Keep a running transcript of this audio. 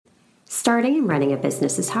Starting and running a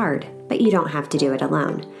business is hard, but you don't have to do it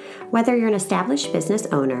alone. Whether you're an established business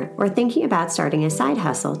owner or thinking about starting a side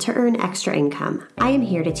hustle to earn extra income, I am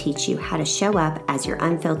here to teach you how to show up as your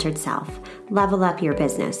unfiltered self, level up your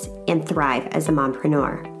business, and thrive as a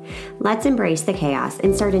mompreneur. Let's embrace the chaos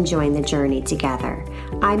and start enjoying the journey together.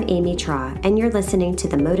 I'm Amy Traw, and you're listening to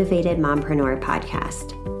the Motivated Mompreneur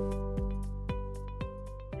Podcast.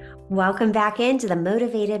 Welcome back into the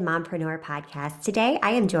Motivated Mompreneur Podcast. Today,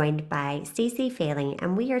 I am joined by Stacy Fayling,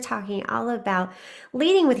 and we are talking all about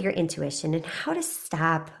leading with your intuition and how to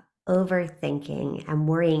stop overthinking and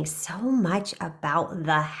worrying so much about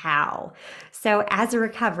the how. So as a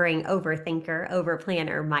recovering overthinker,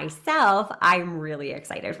 overplanner myself, I'm really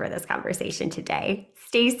excited for this conversation today.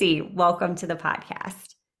 Stacy, welcome to the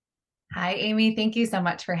podcast. Hi, Amy. Thank you so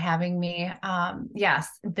much for having me. Yes,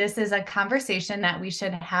 this is a conversation that we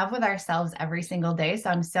should have with ourselves every single day. So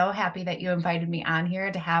I'm so happy that you invited me on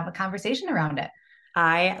here to have a conversation around it.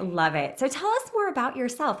 I love it. So tell us more about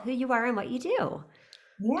yourself, who you are and what you do.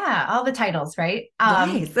 Yeah, all the titles, right?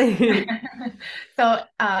 Nice.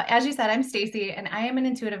 As you said, I'm Stacy, and I am an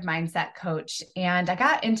intuitive mindset coach. And I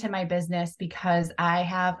got into my business because I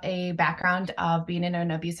have a background of being in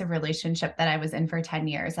an abusive relationship that I was in for 10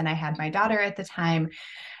 years. And I had my daughter at the time.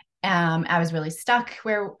 I was really stuck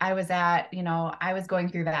where I was at. I was going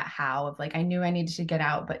through that how of like, I knew I needed to get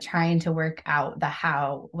out, but trying to work out the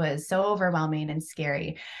how was so overwhelming and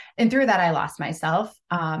scary. And through that, I lost myself.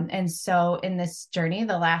 And so in this journey,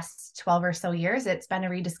 the last 12 or so years, it's been a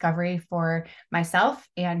rediscovery for myself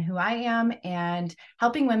and who I am, and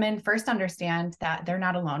helping women first understand that they're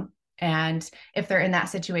not alone. And if they're in that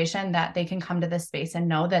situation, that they can come to this space and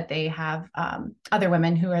know that they have other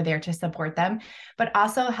women who are there to support them, but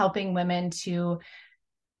also helping women to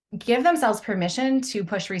give themselves permission to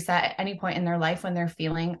push reset at any point in their life when they're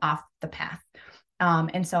feeling off the path.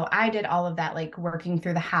 And so I did all of that, like working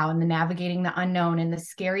through the how and the navigating the unknown and the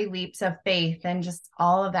scary leaps of faith and just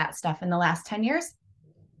all of that stuff in the last 10 years.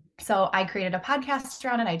 So I created a podcast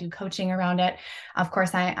around it. I do coaching around it. Of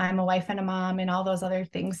course, I'm a wife and a mom and all those other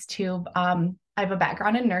things too. I have a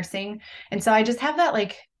background in nursing. And so I just have that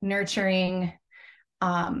like nurturing,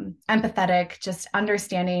 empathetic, just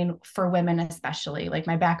understanding for women, especially. Like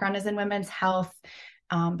my background is in women's health.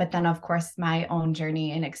 But then of course, my own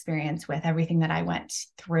journey and experience with everything that I went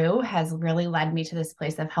through has really led me to this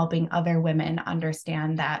place of helping other women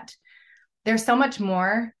understand that there's so much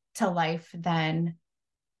more to life than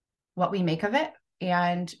what we make of it,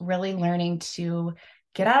 and really learning to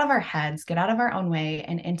get out of our heads, get out of our own way,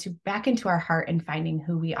 and back into our heart and finding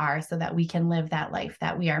who we are so that we can live that life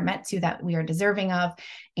that we are meant to, that we are deserving of,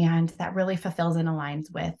 and that really fulfills and aligns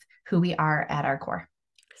with who we are at our core.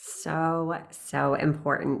 So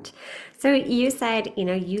important. So you said,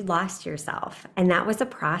 you lost yourself, and that was a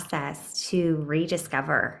process to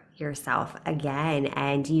rediscover yourself again.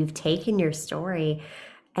 And you've taken your story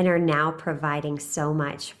and are now providing so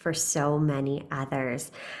much for so many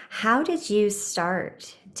others. How did you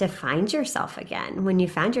start to find yourself again when you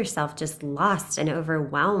found yourself just lost and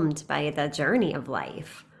overwhelmed by the journey of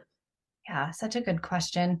life? Yeah, such a good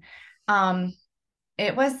question.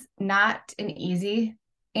 It was not an easy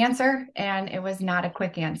answer, and it was not a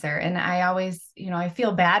quick answer. And I always, I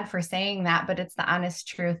feel bad for saying that, but it's the honest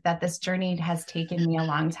truth that this journey has taken me a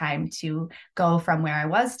long time to go from where I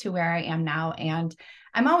was to where I am now. And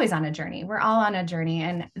I'm always on a journey. We're all on a journey.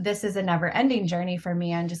 And this is a never ending journey for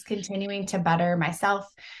me, and just continuing to better myself,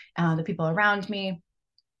 the people around me.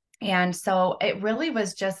 And so it really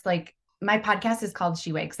was just like, my podcast is called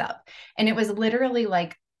She Wakes Up. And it was literally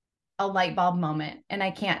like a light bulb moment. And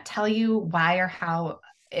I can't tell you why or how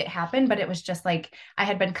it happened, but it was just like, I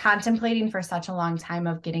had been contemplating for such a long time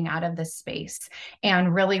of getting out of this space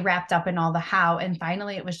and really wrapped up in all the how. And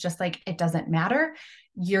finally, it was just like, it doesn't matter.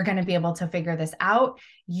 You're going to be able to figure this out.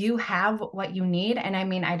 You have what you need. And I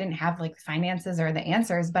mean, I didn't have like finances or the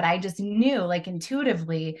answers, but I just knew like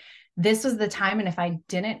intuitively, this was the time. And if I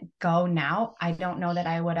didn't go now, I don't know that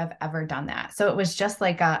I would have ever done that. So it was just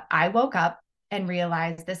like I woke up and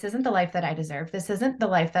realized this isn't the life that I deserve. This isn't the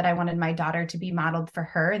life that I wanted my daughter to be modeled for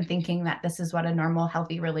her, and thinking that this is what a normal,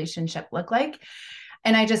 healthy relationship looked like.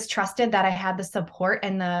 And I just trusted that I had the support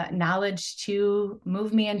and the knowledge to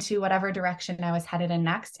move me into whatever direction I was headed in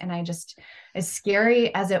next. And I just, as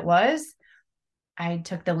scary as it was, I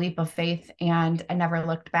took the leap of faith and I never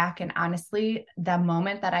looked back. And honestly, the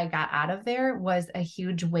moment that I got out of there was a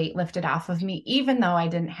huge weight lifted off of me, even though I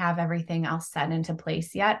didn't have everything else set into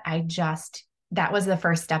place yet. That was the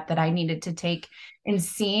first step that I needed to take in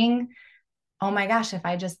seeing, oh my gosh, if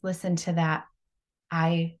I just listen to that,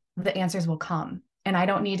 the answers will come. And I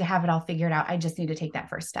don't need to have it all figured out. I just need to take that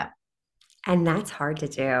first step. And that's hard to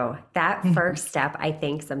do. That Mhm. first step, I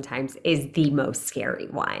think, sometimes is the most scary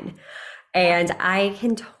one. Yeah. And I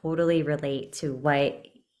can totally relate to what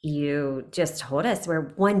you just told us,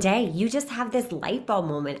 where one day you just have this light bulb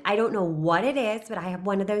moment. I don't know what it is, but I have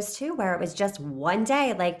one of those too, where it was just one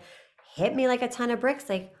day, like hit me like a ton of bricks.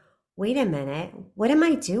 Like, wait a minute, what am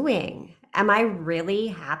I doing? Am I really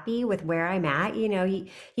happy with where I'm at? You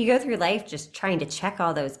go through life just trying to check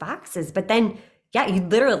all those boxes, but then, yeah, you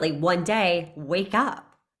literally one day wake up.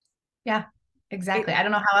 Yeah, exactly. It, I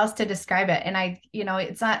don't know how else to describe it. And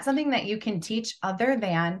it's not something that you can teach other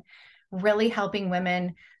than really helping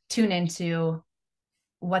women tune into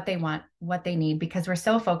what they want, what they need, because we're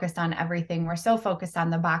so focused on everything. We're so focused on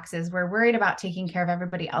the boxes. We're worried about taking care of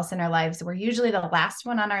everybody else in our lives. We're usually the last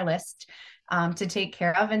one on our list to take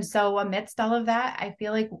care of. And so, amidst all of that, I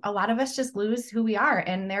feel like a lot of us just lose who we are.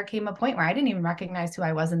 And there came a point where I didn't even recognize who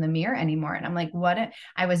I was in the mirror anymore. And I'm like,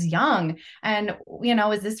 I was young. And,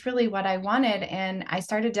 is this really what I wanted? And I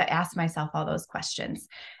started to ask myself all those questions.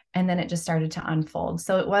 And then it just started to unfold.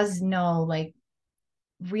 So, it was no like,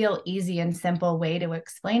 real easy and simple way to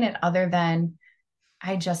explain it other than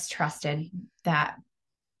I just trusted that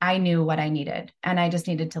I knew what I needed and I just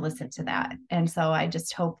needed to listen to that. And so I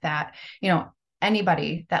just hope that,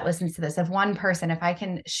 anybody that listens to this, if one person, if I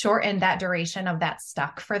can shorten that duration of that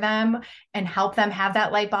stuck for them and help them have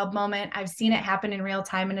that light bulb moment, I've seen it happen in real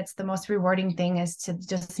time. And it's the most rewarding thing is to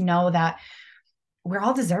just know that we're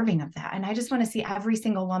all deserving of that. And I just want to see every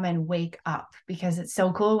single woman wake up because it's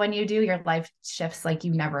so cool when you do, your life shifts like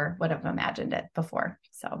you never would have imagined it before.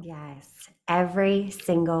 So, yes, every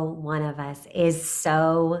single one of us is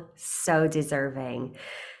so, so deserving.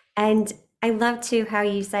 And I love too how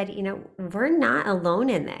you said, we're not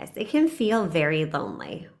alone in this. It can feel very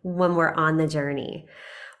lonely when we're on the journey,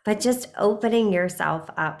 but just opening yourself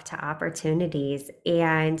up to opportunities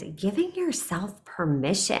and giving yourself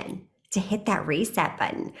permission to hit that reset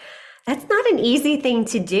button. That's not an easy thing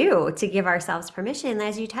to do, to give ourselves permission.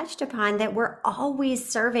 As you touched upon, that we're always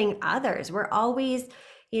serving others. We're always,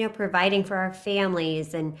 providing for our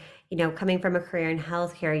families and, coming from a career in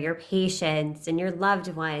healthcare, your patients and your loved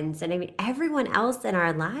ones. And I mean, everyone else in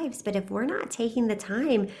our lives. But if we're not taking the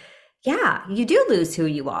time, yeah, you do lose who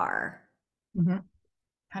you are.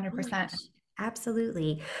 100%.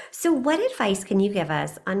 Absolutely. So, what advice can you give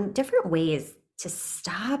us on different ways to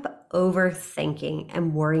stop overthinking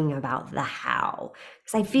and worrying about the how?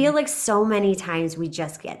 Because I feel like so many times we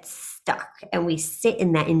just get stuck and we sit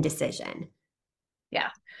in that indecision. Yeah.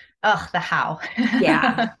 Ugh, the how.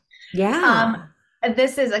 Yeah. um, Yeah.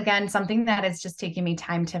 this is again something that is just taking me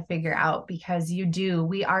time to figure out because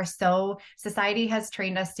we are so, society has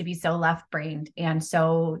trained us to be so left brained and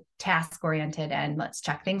so task oriented and let's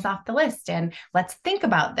check things off the list and let's think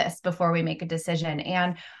about this before we make a decision.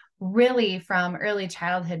 And really from early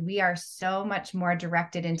childhood, we are so much more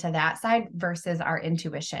directed into that side versus our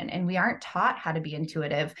intuition. And we aren't taught how to be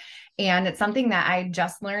intuitive. And it's something that I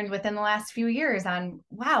just learned within the last few years on,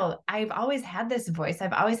 wow, I've always had this voice.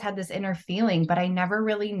 I've always had this inner feeling, but I never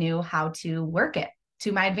really knew how to work it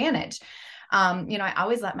to my advantage. I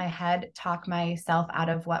always let my head talk myself out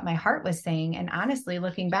of what my heart was saying. And honestly,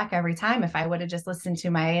 looking back every time, if I would have just listened to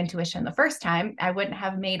my intuition the first time, I wouldn't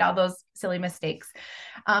have made all those silly mistakes.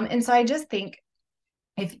 And so I just think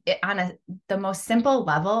if it, on the most simple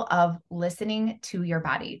level of listening to your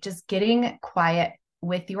body, just getting quiet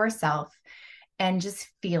with yourself and just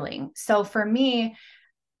feeling. So for me,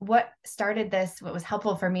 what was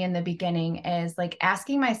helpful for me in the beginning is like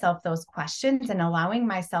asking myself those questions and allowing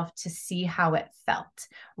myself to see how it felt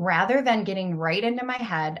rather than getting right into my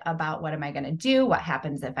head about what am I going to do? What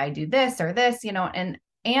happens if I do this or this, and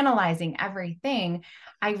analyzing everything.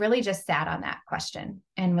 I really just sat on that question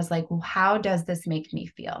and was like, well, how does this make me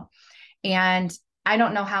feel? And I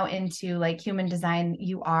don't know how into like human design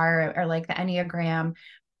you are or like the Enneagram,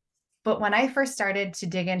 but when I first started to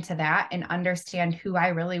dig into that and understand who I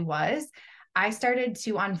really was, I started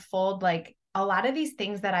to unfold like a lot of these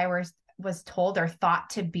things that I was told or thought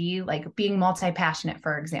to be like being multi-passionate,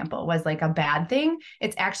 for example, was like a bad thing.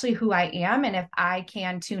 It's actually who I am. And if I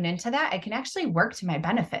can tune into that, it can actually work to my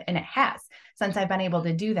benefit. And it has since I've been able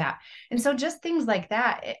to do that. And so just things like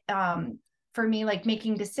that, for me, like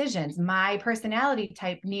making decisions, my personality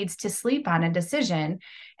type needs to sleep on a decision.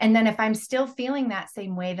 And then if I'm still feeling that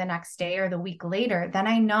same way the next day or the week later, then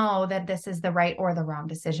I know that this is the right or the wrong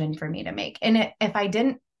decision for me to make. And if I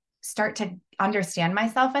didn't start to understand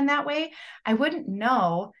myself in that way, I wouldn't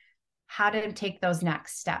know how to take those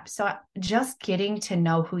next steps. So just getting to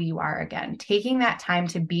know who you are again, taking that time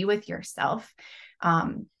to be with yourself,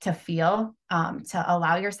 to feel, to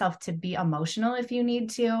allow yourself to be emotional if you need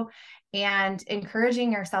to, and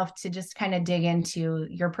encouraging yourself to just kind of dig into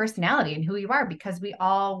your personality and who you are, because we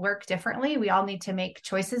all work differently. We all need to make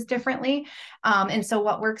choices differently. And so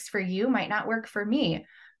what works for you might not work for me.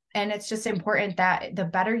 And it's just important that the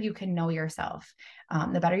better you can know yourself,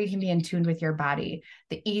 the better you can be in tune with your body,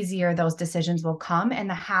 the easier those decisions will come. And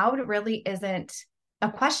the how really isn't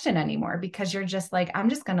a question anymore, because you're just like, I'm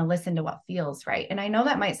just going to listen to what feels right. And I know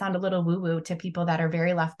that might sound a little woo woo to people that are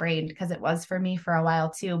very left brained, because it was for me for a while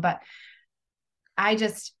too. But I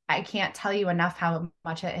can't tell you enough how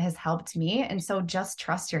much it has helped me. And so just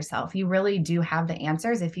trust yourself. You really do have the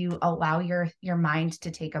answers if you allow your mind to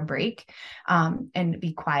take a break, and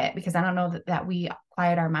be quiet, because I don't know that we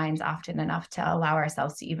quiet our minds often enough to allow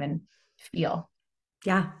ourselves to even feel.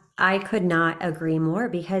 Yeah, I could not agree more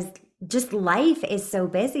because just life is so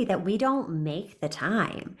busy that we don't make the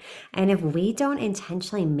time. And if we don't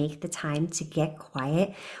intentionally make the time to get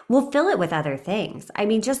quiet, we'll fill it with other things. I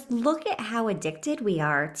mean, just look at how addicted we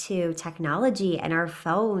are to technology and our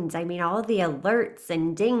phones. I mean, all the alerts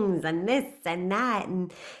and dings and this and that.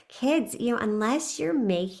 And kids, unless you're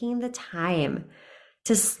making the time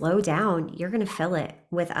to slow down, you're going to fill it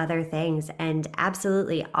with other things. And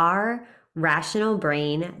absolutely, our rational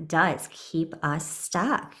brain does keep us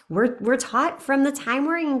stuck. We're taught from the time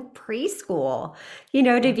we're in preschool,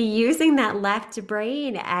 to be using that left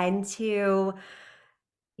brain and to,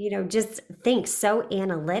 just think so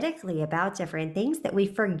analytically about different things that we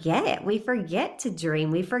forget. We forget to dream.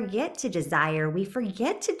 We forget to desire. We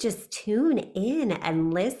forget to just tune in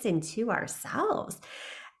and listen to ourselves.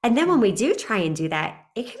 And then when we do try and do that,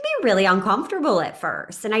 it can be really uncomfortable at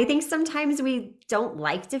first. And I think sometimes we don't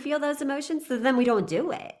like to feel those emotions, so then we don't do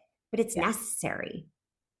it, but it's Yeah. necessary.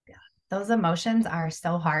 Those emotions are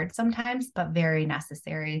so hard sometimes, but very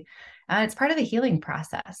necessary. It's part of the healing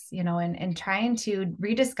process, and trying to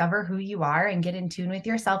rediscover who you are and get in tune with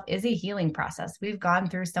yourself is a healing process. We've gone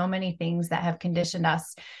through so many things that have conditioned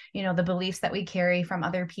us, the beliefs that we carry from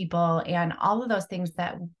other people, and all of those things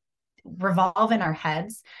that revolve in our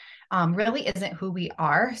heads, really isn't who we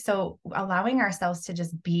are. So allowing ourselves to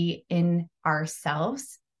just be in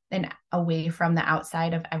ourselves and away from the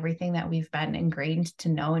outside of everything that we've been ingrained to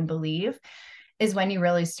know and believe is when you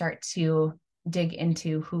really start to dig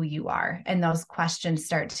into who you are, and those questions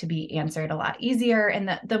start to be answered a lot easier.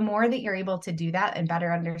 And the more that you're able to do that and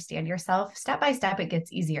better understand yourself step by step, it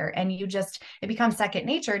gets easier, and it becomes second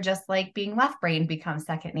nature, just like being left brain becomes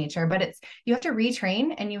second nature. But you have to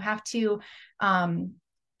retrain, and you have to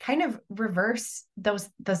kind of reverse those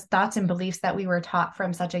thoughts and beliefs that we were taught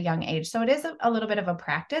from such a young age. So it is a little bit of a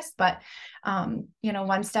practice, but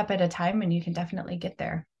one step at a time, and you can definitely get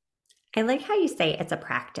there. I like how you say it's a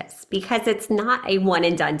practice because it's not a one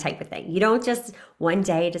and done type of thing. You don't just one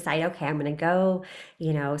day decide, okay, I'm going to go,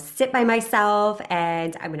 sit by myself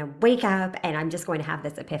and I'm going to wake up and I'm just going to have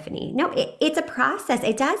this epiphany. No, it's a process.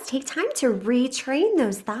 It does take time to retrain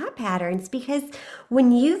those thought patterns because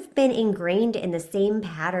when you've been ingrained in the same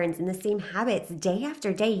patterns and the same habits day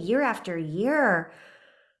after day, year after year,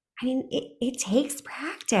 I mean, it takes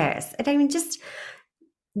practice. And I mean, just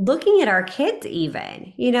looking at our kids,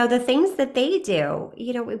 even, the things that they do,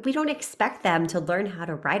 we don't expect them to learn how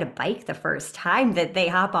to ride a bike the first time that they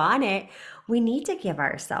hop on it. We need to give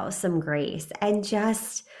ourselves some grace and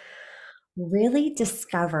just really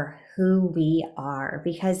discover who we are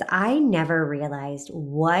because I never realized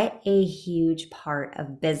what a huge part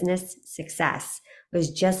of business success was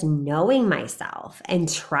just knowing myself and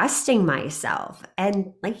trusting myself.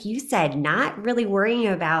 And like you said, not really worrying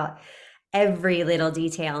about every little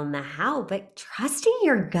detail in the how, but trusting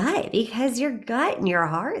your gut because your gut and your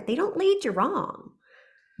heart, they don't lead you wrong.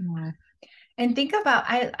 Yeah. And think about,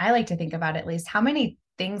 I like to think about at least how many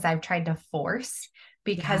things I've tried to force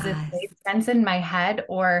because it Yes. made sense in my head,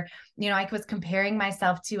 or, I was comparing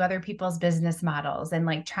myself to other people's business models and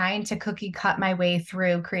like trying to cookie cut my way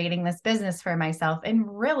through creating this business for myself.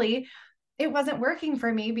 And really, it wasn't working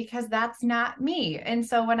for me because that's not me. And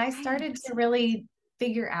so when I started Right. to really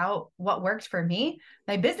figure out what worked for me,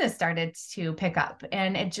 my business started to pick up,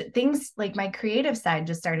 and things like my creative side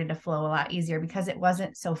just started to flow a lot easier because it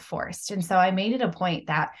wasn't so forced. And so I made it a point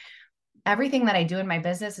that everything that I do in my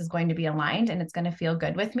business is going to be aligned and it's going to feel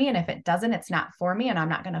good with me. And if it doesn't, it's not for me and I'm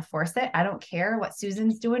not going to force it. I don't care what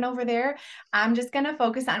Susan's doing over there. I'm just going to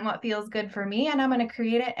focus on what feels good for me and I'm going to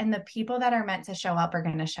create it. And the people that are meant to show up are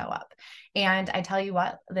going to show up. And I tell you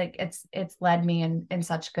what, like it's led me in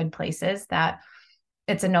such good places that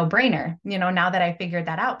it's a no-brainer, now that I figured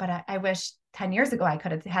that out. But I wish 10 years ago I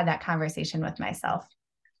could have had that conversation with myself.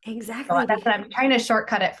 So Exactly. that's, I'm trying to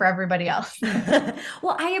shortcut it for everybody else.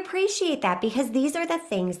 Well, I appreciate that because these are the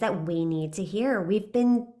things that we need to hear. We've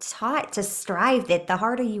been taught to strive that the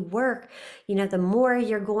harder you work, the more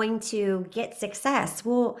you're going to get success.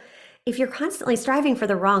 Well, if you're constantly striving for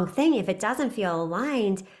the wrong thing, if it doesn't feel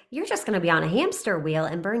aligned, you're just going to be on a hamster wheel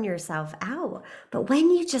and burn yourself out. But when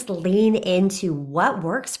you just lean into what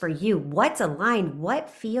works for you, what's aligned, what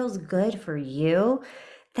feels good for you,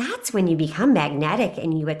 that's when you become magnetic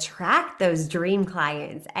and you attract those dream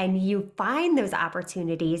clients and you find those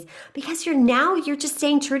opportunities because you're just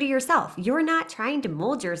staying true to yourself. You're not trying to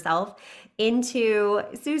mold yourself into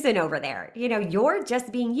Susan over there. You're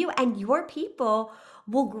just being you and your people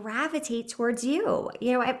will gravitate towards you.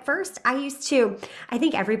 At first I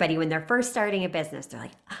think everybody when they're first starting a business, they're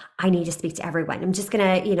like, I need to speak to everyone. I'm just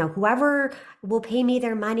gonna, whoever will pay me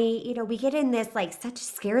their money. We get in this like such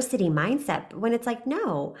scarcity mindset when it's like,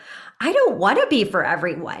 no, I don't want to be for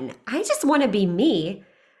everyone. I just want to be me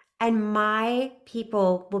and my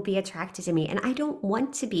people will be attracted to me. And I don't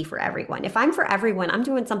want to be for everyone. If I'm for everyone, I'm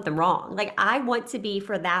doing something wrong. Like I want to be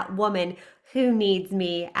for that woman who needs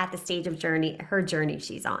me at the stage of her journey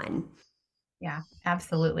she's on. Yeah,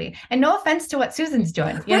 absolutely. And no offense to what Susan's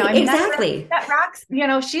doing. Right, I mean, exactly. that rocks,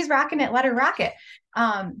 she's rocking it, let her rock it.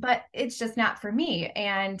 But it's just not for me.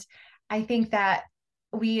 And I think that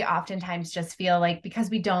we oftentimes just feel like because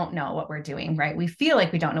we don't know what we're doing, right? We feel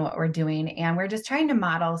like we don't know what we're doing and we're just trying to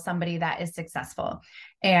model somebody that is successful.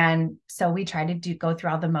 And so we try to go through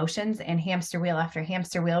all the motions and hamster wheel after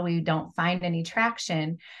hamster wheel, we don't find any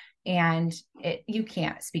traction and you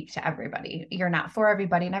can't speak to everybody. You're not for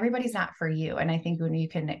everybody and everybody's not for you. And I think when you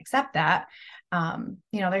can accept that,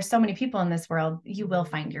 there's so many people in this world, you will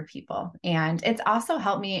find your people. And it's also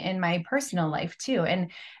helped me in my personal life too.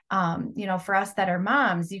 And for us that are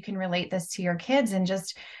moms, you can relate this to your kids and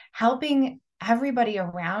just helping everybody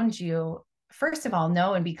around you first of all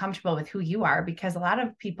know and be comfortable with who you are, because a lot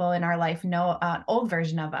of people in our life know an old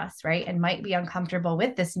version of us, right, and might be uncomfortable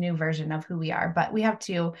with this new version of who we are. But we have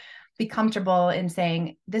to be comfortable in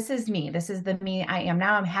saying, this is me, this is the me I am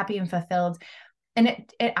now, I'm happy and fulfilled. And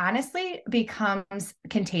it honestly becomes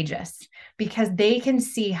contagious because they can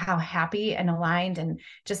see how happy and aligned and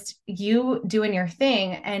just you doing your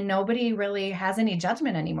thing, and nobody really has any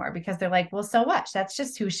judgment anymore because they're like, well, so what, that's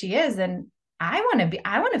just who she is. And I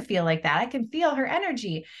want to feel like that. I can feel her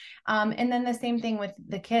energy. And then the same thing with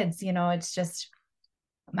the kids, it's just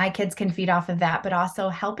my kids can feed off of that, but also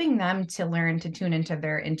helping them to learn to tune into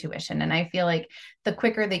their intuition. And I feel like the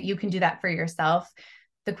quicker that you can do that for yourself,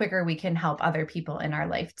 the quicker we can help other people in our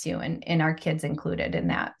life too, and our kids included in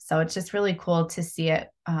that. So it's just really cool to see it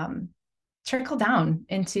trickle down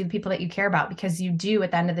into the people that you care about, because you do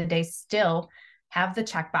at the end of the day still have the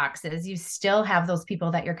check boxes. You still have those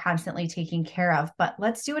people that you're constantly taking care of, but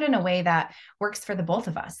let's do it in a way that works for the both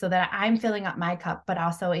of us so that I'm filling up my cup, but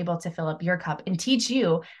also able to fill up your cup and teach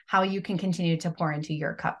you how you can continue to pour into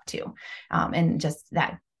your cup too. And just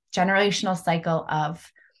that generational cycle of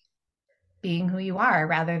being who you are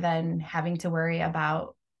rather than having to worry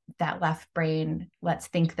about that left brain. Let's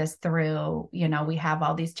think this through. We have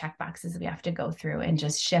all these check boxes we have to go through, and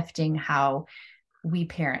just shifting how we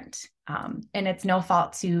parent. And it's no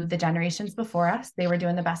fault to the generations before us. They were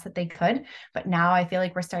doing the best that they could. But now I feel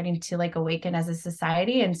like we're starting to like awaken as a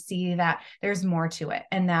society and see that there's more to it,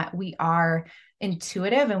 and that we are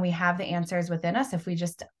intuitive and we have the answers within us if we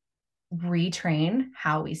just retrain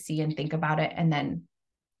how we see and think about it, and then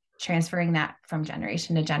transferring that from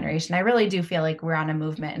generation to generation. I really do feel like we're on a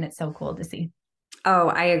movement, and it's so cool to see. Oh,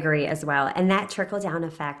 I agree as well. And that trickle down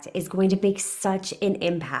effect is going to make such an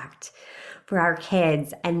impact for our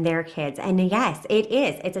kids and their kids. And yes, it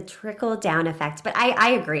is. It's a trickle down effect. But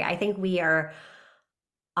I agree. I think we are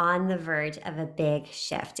on the verge of a big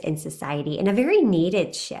shift in society, and a very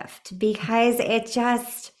needed shift because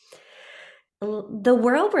the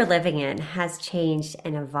world we're living in has changed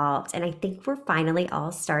and evolved. And I think we're finally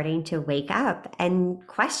all starting to wake up and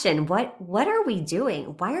question what are we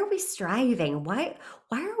doing? Why are we striving? Why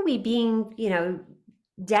are we being,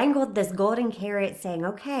 dangled this golden carrot saying,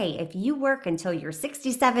 okay, if you work until you're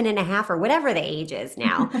 67 and a half or whatever the age is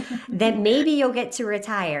now, then maybe you'll get to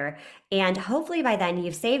retire. And hopefully by then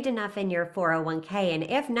you've saved enough in your 401k. And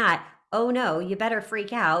if not, oh no, you better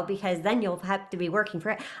freak out because then you'll have to be working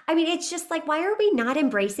for it. I mean, it's just like, why are we not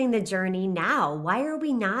embracing the journey now? Why are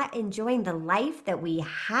we not enjoying the life that we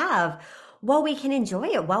have? While we can enjoy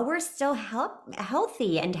it, while we're still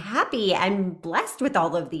healthy and happy and blessed with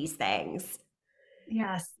all of these things.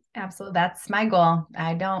 Yes, absolutely. That's my goal.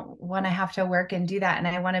 I don't want to have to work and do that. And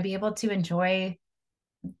I want to be able to enjoy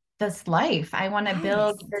this life. I want to Yes.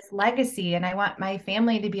 build this legacy and I want my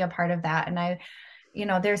family to be a part of that.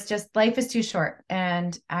 And there's just life is too short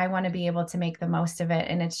and I want to be able to make the most of it.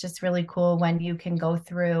 And it's just really cool when you can go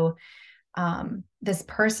through this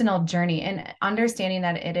personal journey and understanding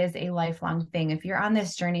that it is a lifelong thing. If you're on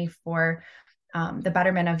this journey for the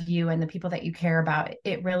betterment of you and the people that you care about,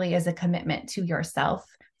 it really is a commitment to yourself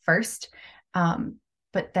first.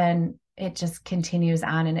 But then it just continues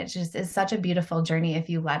on and it just is such a beautiful journey if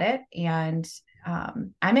you let it. And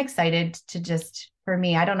I'm excited to just, for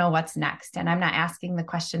me, I don't know what's next. And I'm not asking the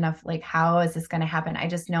question of like, how is this going to happen? I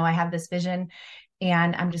just know I have this vision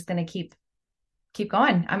and I'm just going to keep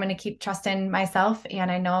going. I'm going to keep trusting myself.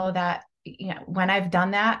 And I know that, when I've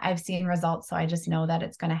done that, I've seen results. So I just know that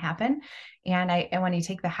it's going to happen. And when you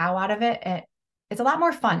take the how out of it, it's a lot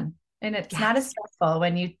more fun and it's not as Yes. stressful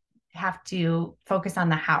when you have to focus on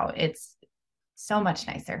the how. It's so much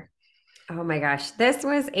nicer. Oh my gosh, this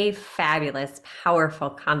was a fabulous,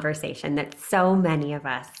 powerful conversation that so many of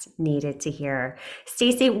us needed to hear.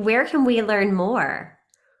 Stacy, where can we learn more?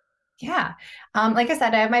 Yeah. Like I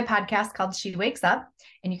said, I have my podcast called She Wakes Up,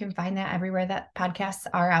 and you can find that everywhere that podcasts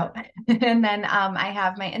are out. And then I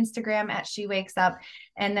have my Instagram at She Wakes Up.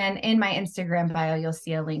 And then in my Instagram bio, you'll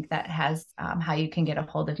see a link that has how you can get a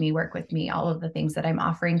hold of me, work with me, all of the things that I'm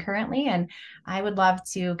offering currently. And I would love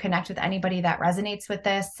to connect with anybody that resonates with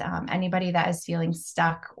this, anybody that is feeling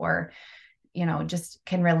stuck or just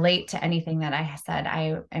can relate to anything that I said.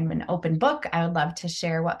 I am an open book. I would love to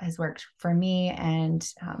share what has worked for me. And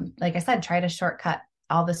like I said, try to shortcut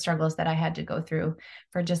all the struggles that I had to go through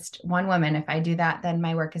for just one woman. If I do that, then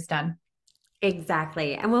my work is done.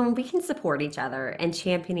 Exactly. And when we can support each other and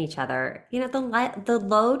champion each other, the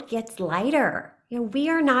load gets lighter. We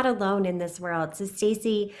are not alone in this world. So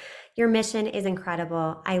Stacy, your mission is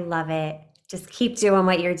incredible. I love it. Just keep doing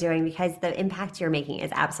what you're doing because the impact you're making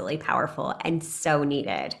is absolutely powerful and so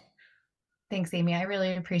needed. Thanks, Amy. I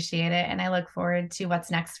really appreciate it. And I look forward to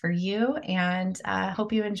what's next for you. And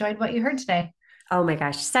hope you enjoyed what you heard today. Oh my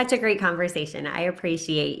gosh, such a great conversation. I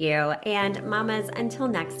appreciate you. And mamas, until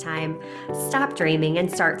next time, stop dreaming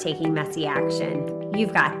and start taking messy action.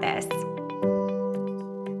 You've got this.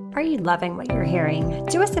 Are you loving what you're hearing?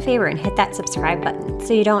 Do us a favor and hit that subscribe button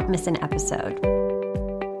so you don't miss an episode.